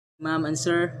Ma'am and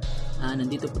sir,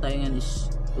 nandito po tayo ngayon is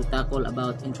to tackle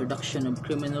about introduction of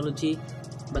criminology.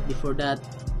 But before that,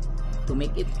 to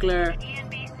make it clear,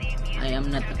 I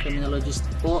am not a criminologist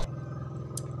po.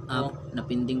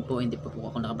 Napinding po, hindi pa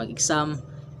po ako nakapag-exam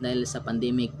dahil sa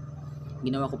pandemic.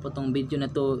 Ginawa ko po tong video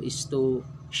na to is to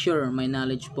share my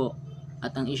knowledge po.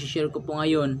 At ang isi-share ko po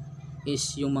ngayon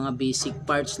is yung mga basic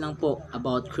parts lang po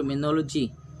about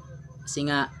criminology. Kasi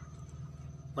nga,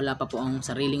 wala pa po ang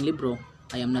sariling libro.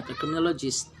 I am not a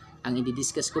criminologist. Ang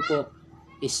i-discuss ko po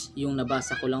is yung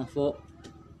nabasa ko lang po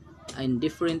in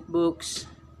different books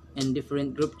and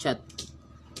different group chat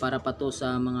para pa to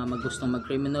sa mga magustong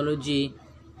mag-criminology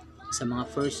sa mga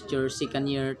first year,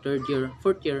 second year, third year,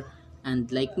 fourth year,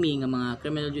 and like me nga mga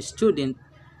criminology student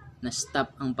na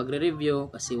stop ang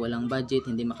pagre-review kasi walang budget,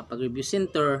 hindi makapag-review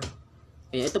center.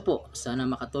 Kaya ito po, sana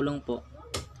makatulong po.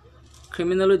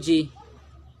 Criminology,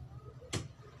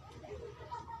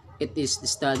 it is the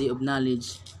study of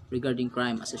knowledge regarding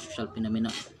crime as a social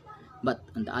phenomenon. But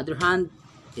on the other hand,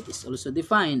 it is also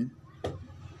defined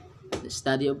the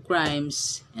study of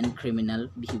crimes and criminal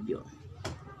behavior.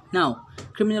 Now,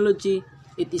 criminology,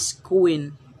 it is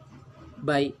coined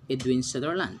by Edwin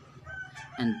Sutherland,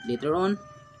 and later on,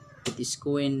 it is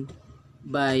coined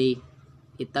by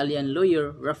Italian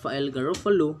lawyer Raphael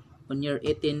Garofalo on year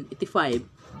 1885,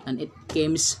 and it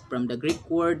comes from the Greek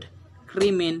word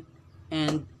crimen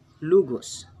and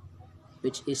logos,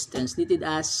 which is translated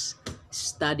as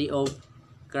study of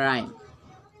crime.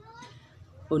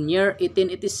 On year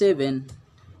 1887,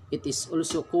 it is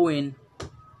also coined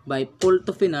by Paul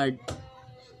Toffinard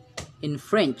in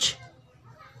French.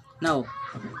 Now,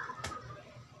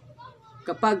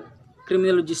 kapag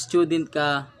criminology student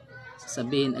ka,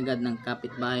 sasabihin agad ng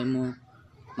kapitbahay mo,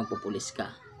 magpupulis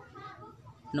ka.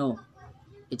 No,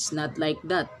 it's not like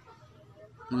that,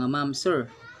 mga ma'am, sir.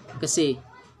 Kasi,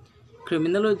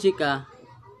 criminology ka,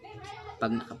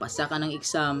 pag nakapasa ka ng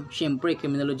exam, syempre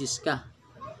criminologist ka.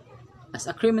 As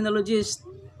a criminologist,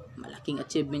 malaking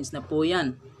achievements na po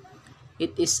yan.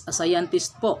 It is a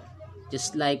scientist po,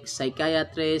 just like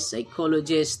psychiatrist,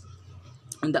 psychologist.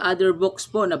 On the other books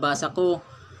po, nabasa ko,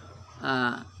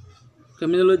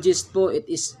 criminologist po, it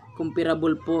is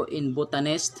comparable po in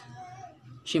botanist.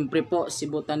 Syempre po, si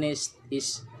botanist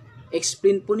is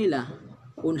explain po nila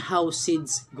on how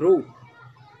seeds grow.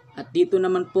 At dito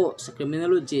naman po sa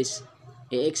criminologist,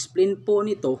 i-explain po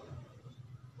nito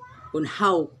on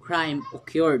how crime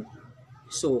occurred.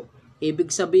 So,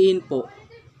 ibig sabihin po,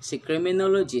 si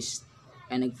criminologist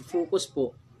ay nag-focus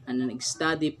po and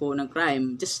nag-study po ng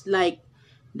crime, just like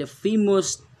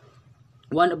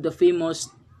one of the famous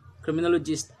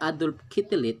criminologist, Adolf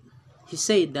Kittelit. He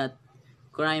said that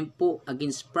crime po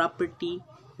against property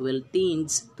will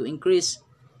tends to increase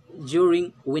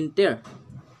during winter.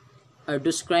 Are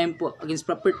those crime po against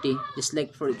property, just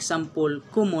like for example,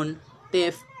 common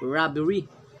theft, robbery.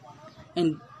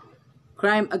 And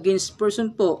crime against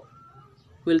person po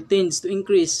will tends to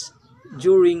increase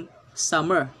during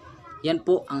summer. Yan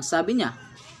po ang sabi niya.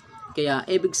 Kaya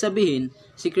ibig sabihin,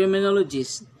 si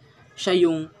criminologist, siya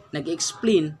yung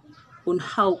nag-explain on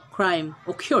how crime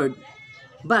occurred.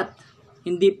 But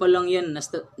hindi pa lang yan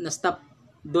na-stop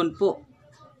doon po.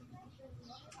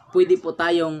 Pwede po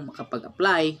tayong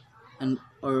makapag-apply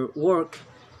or work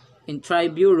in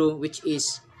Tri-Bureau, which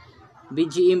is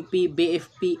BGMP,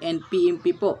 BFP, and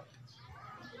PMP po.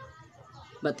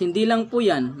 But hindi lang po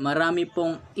yan, marami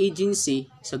pong agency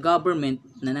sa government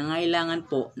na nangailangan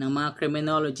po ng mga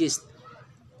criminologist.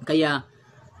 Kaya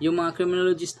yung mga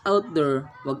criminologist out there,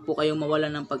 wag po kayong mawalan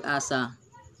ng pag-asa.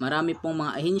 Marami pong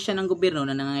mga ahensya ng gobyerno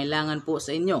na nangailangan po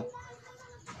sa inyo.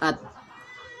 At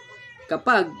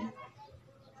kapag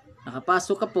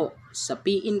nakapasok ka po sa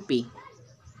PNP,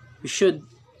 you should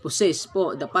possess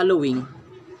po the following,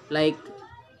 like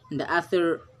the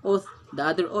other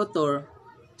author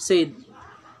said,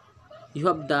 you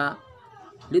have the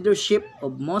leadership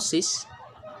of Moses,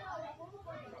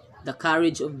 the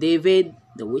courage of David,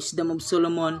 the wisdom of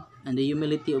Solomon, and the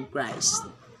humility of Christ.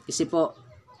 Kasi po,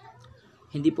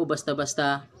 hindi po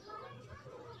basta-basta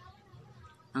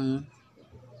ang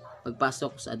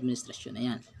pagpasok sa administrasyon na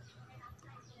yan.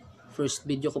 First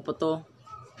video ko po to,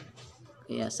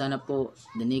 kaya sana po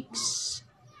the next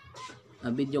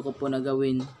video ko po na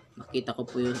gawin, makita ko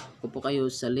po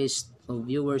kayo sa list of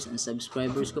viewers and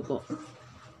subscribers ko po.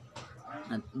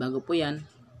 At bago po yan,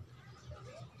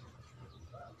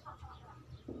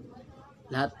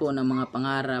 lahat po ng mga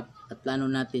pangarap at plano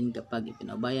natin kapag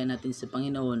ipinabayan natin sa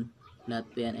Panginoon,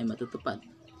 lahat po yan ay matutupad.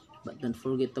 But don't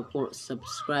forget to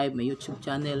subscribe my YouTube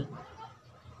channel,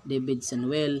 David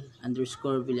Sanuel _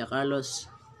 Villacarlos.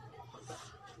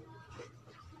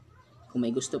 Kung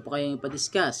may gusto pa kayong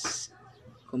ipa-discuss,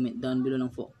 comment down below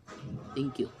lang po.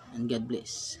 Thank you and God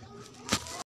bless.